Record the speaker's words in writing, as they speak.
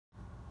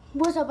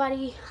What's up,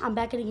 buddy? I'm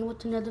back again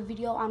with another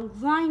video. I'm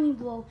grinding,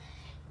 bro.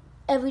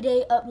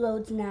 Everyday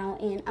uploads now,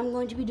 and I'm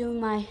going to be doing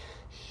my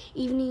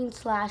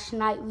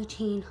evening/night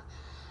routine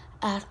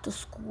after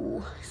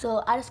school.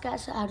 So I just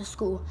got out of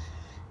school,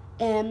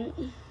 and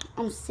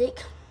I'm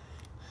sick.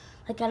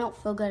 Like, I don't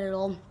feel good at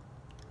all.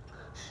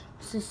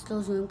 This is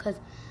still Zoom because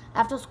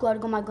after school I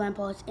go to my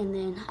grandpa's, and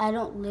then I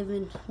don't live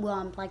in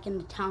I'm like in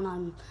the town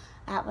I'm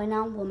at right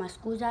now, where my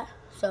school's at.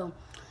 So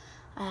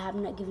I have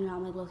not given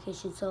out my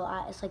location, so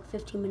it's like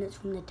 15 minutes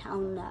from the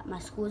town that my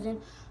school is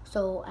in.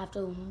 So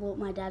after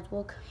my dad's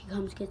work, he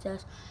comes, gets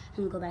us,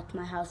 and we go back to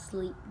my house,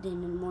 sleep. Then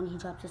in the morning, he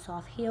drops us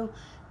off here.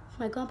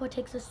 My grandpa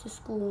takes us to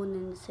school, and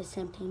then it's the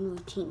same thing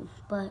routine.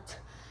 But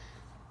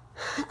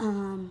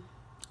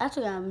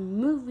actually, I'm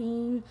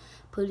moving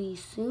pretty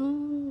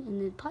soon,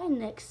 and then probably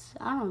next,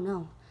 I don't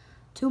know,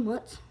 2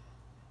 months.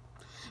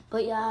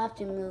 But yeah, I have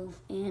to move,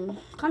 and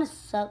kind of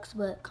sucks,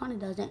 but kind of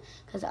doesn't,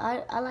 because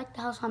I like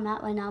the house I'm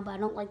at right now, but I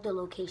don't like the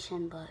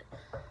location, but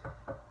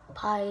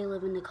probably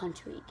live in the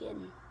country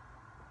again.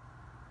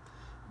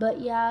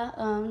 But yeah,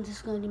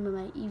 just going to do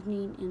my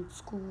evening in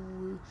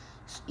school.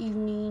 It's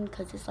evening,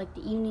 because it's like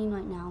the evening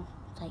right now.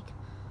 It's like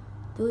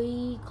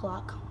 3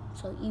 o'clock,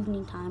 so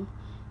evening time,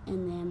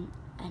 and then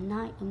at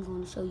night, I'm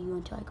going to show you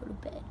until I go to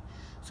bed.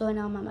 So right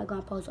now, I'm at my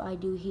grandpa's. All I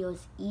do here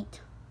is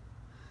eat.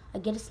 I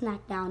get a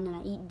snack down, and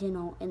I eat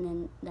dinner, and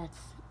then that's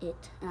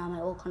it. And I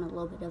might work on a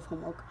little bit of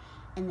homework.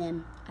 And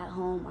then at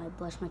home, I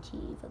brush my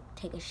teeth, I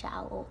take a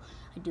shower,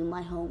 I do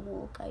my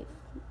homework, I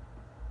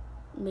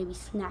maybe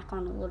snack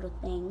on a little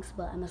things,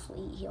 but I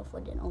mostly eat here for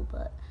dinner.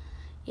 But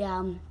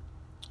yeah,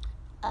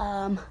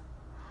 my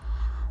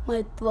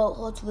throat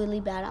hurts really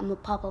bad. I'm gonna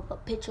pop up a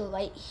picture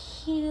right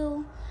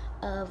here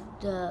of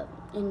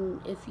and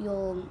if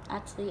you'll,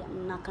 actually,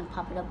 I'm not gonna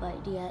pop it up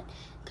right yet,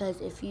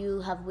 because if you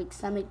have weak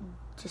stomach,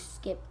 just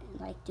skip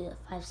like the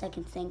 5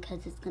 second thing,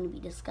 because it's gonna be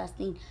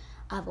disgusting.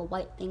 I have a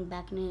white thing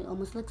back in it. It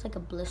almost looks like a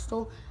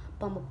blister,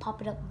 but I'm gonna pop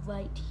it up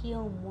right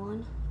here.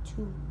 1,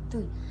 2,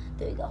 3.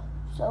 There you go.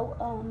 So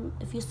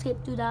if you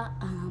skip through that,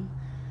 I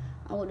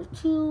ordered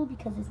 2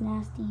 because it's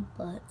nasty.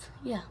 But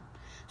yeah,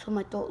 so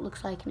my throat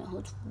looks like, and it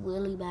hurts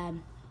really bad.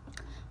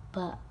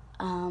 But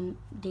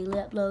daily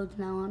uploads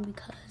now on,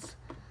 because,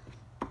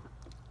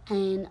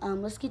 and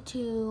let's get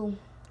to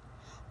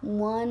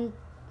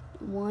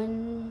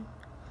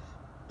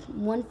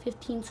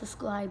 115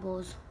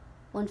 subscribers.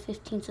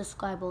 115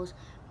 subscribers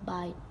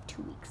by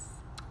 2 weeks.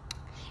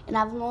 And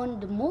I've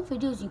learned the more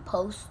videos you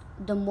post,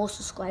 the more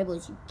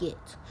subscribers you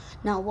get.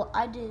 Now what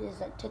I did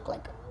is I took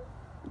like at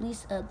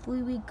least a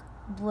 3-week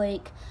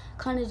break.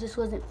 Kind of just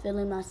wasn't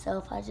feeling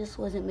myself. I just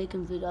wasn't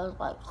making videos.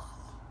 Like,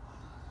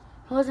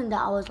 it wasn't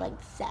that I was like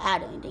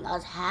sad or anything. I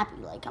was happy.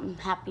 Like, I'm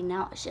happy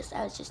now. It's just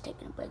I was just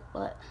taking a break.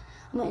 But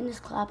I'm in this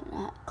clip,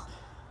 and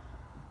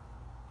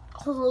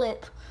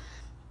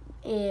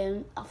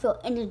I feel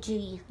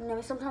energy. You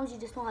know, sometimes you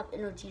just don't have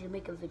energy to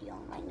make a video,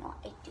 and right now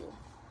I do.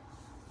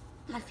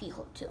 My feet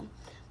hurt too.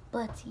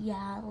 But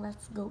yeah,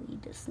 let's go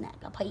eat a snack.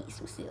 I'll probably eat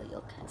some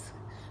cereal, because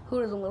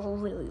who doesn't love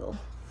cereal?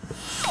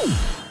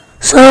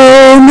 So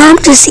now I'm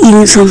just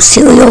eating some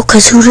cereal,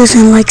 because who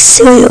doesn't like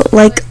cereal?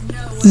 Like,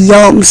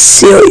 yum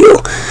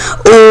cereal.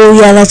 Oh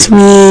yeah, that's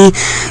me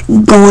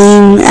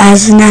going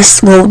as a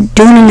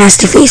doing a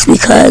nasty face,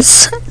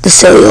 because the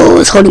cereal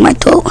is holding my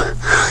throat.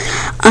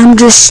 I'm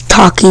just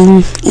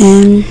talking,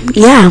 and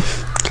yeah,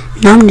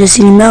 now I'm just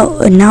eating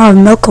milk, and now I have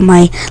milk on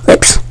my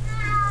lips.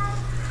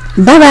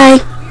 Bye bye.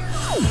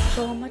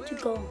 So I'm about to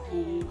go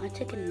home. I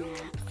take a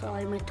nap.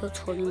 Sorry, my throat's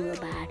holding real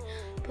bad,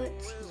 but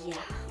yeah,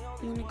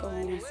 I'm gonna go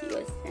home and see you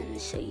guys and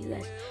show you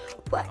guys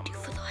what I do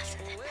for the rest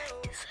of the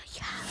night. So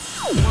yeah.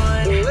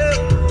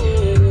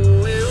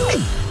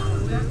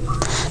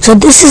 So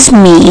this is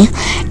me,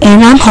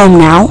 and I'm home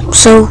now.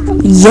 So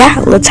yeah,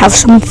 let's have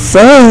some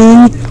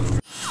fun.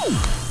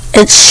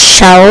 It's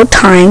shower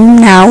time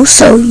now,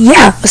 so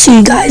yeah, I'll see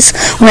you guys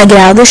when I get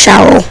out of the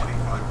shower.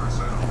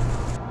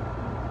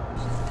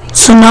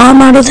 So now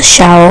I'm out of the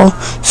shower,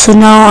 so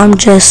now I'm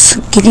just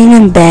getting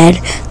in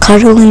bed,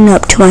 cuddling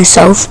up to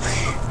myself,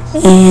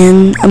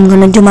 and I'm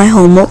gonna do my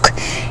homework,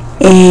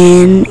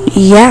 and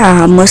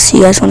yeah, I'm gonna see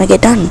you guys when I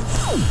get done.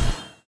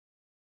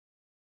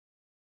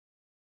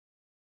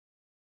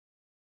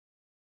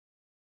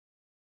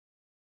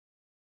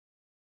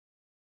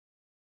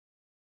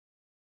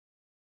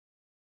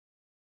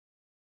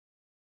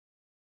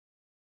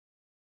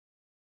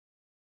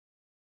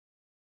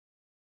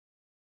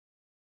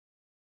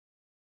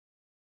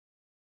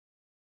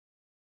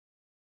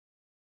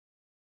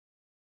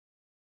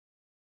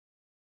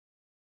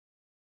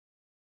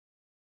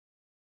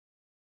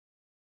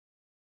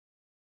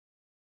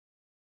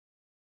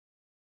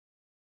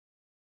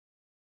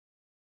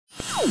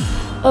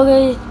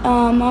 Okay,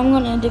 I'm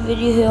gonna end the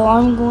video here. All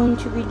I'm going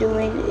to be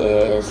doing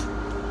is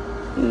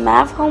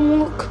math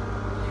homework,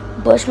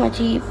 brush my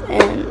teeth,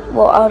 and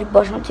well, I already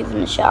brushed my teeth in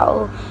the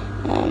shower,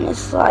 and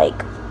it's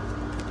like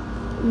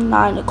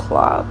 9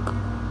 o'clock.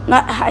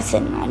 Not, I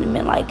said 9, I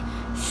meant like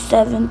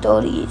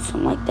 7:30,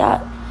 something like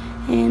that.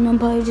 and I'm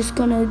probably just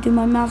gonna do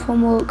my math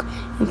homework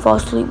and fall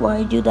asleep while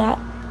I do that.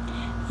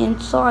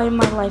 And sorry,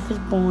 my life is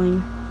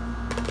boring.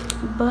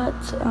 But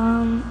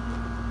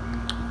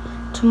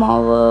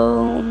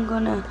tomorrow I'm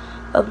gonna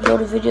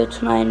upload a video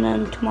tonight, and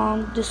then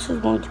tomorrow this is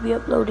going to be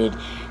uploaded.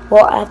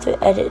 Well, I have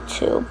to edit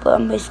too, but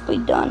I'm basically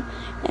done.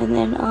 And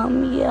then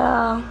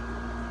yeah,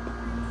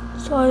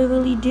 so I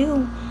really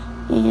do.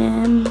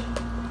 And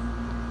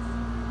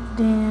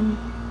then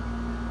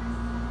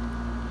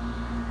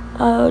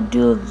I'll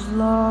do a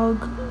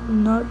vlog,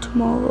 not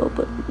tomorrow,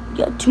 but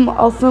yeah, tomorrow.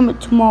 I'll film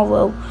it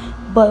tomorrow,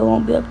 but it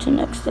won't be up to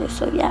next day.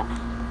 So yeah,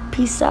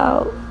 peace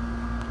out.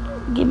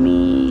 Give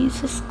me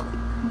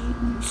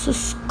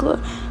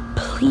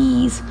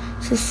please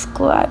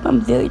subscribe.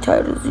 I'm very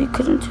tired, as you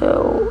couldn't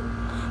tell.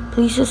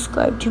 Please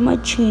subscribe to my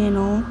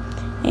channel,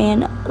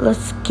 and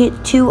let's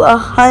get to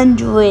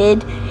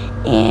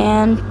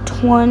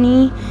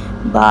 120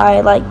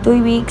 by like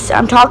 3 weeks.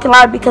 I'm talking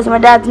loud because my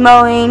dad's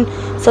mowing.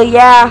 So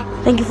yeah,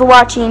 thank you for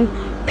watching.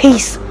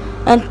 Peace,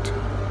 and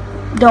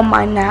don't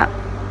mind that.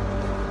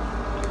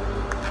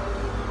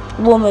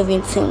 We're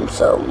moving soon,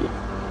 so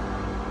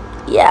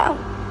yeah.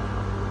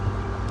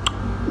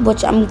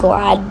 Which I'm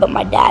glad, but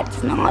my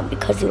dad's not,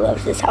 because he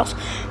loves this house.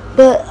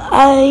 But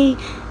I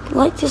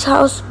like this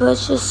house, but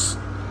it's just,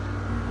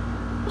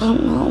 I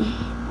don't know.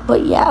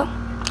 But yeah,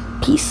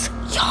 peace,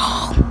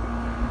 y'all.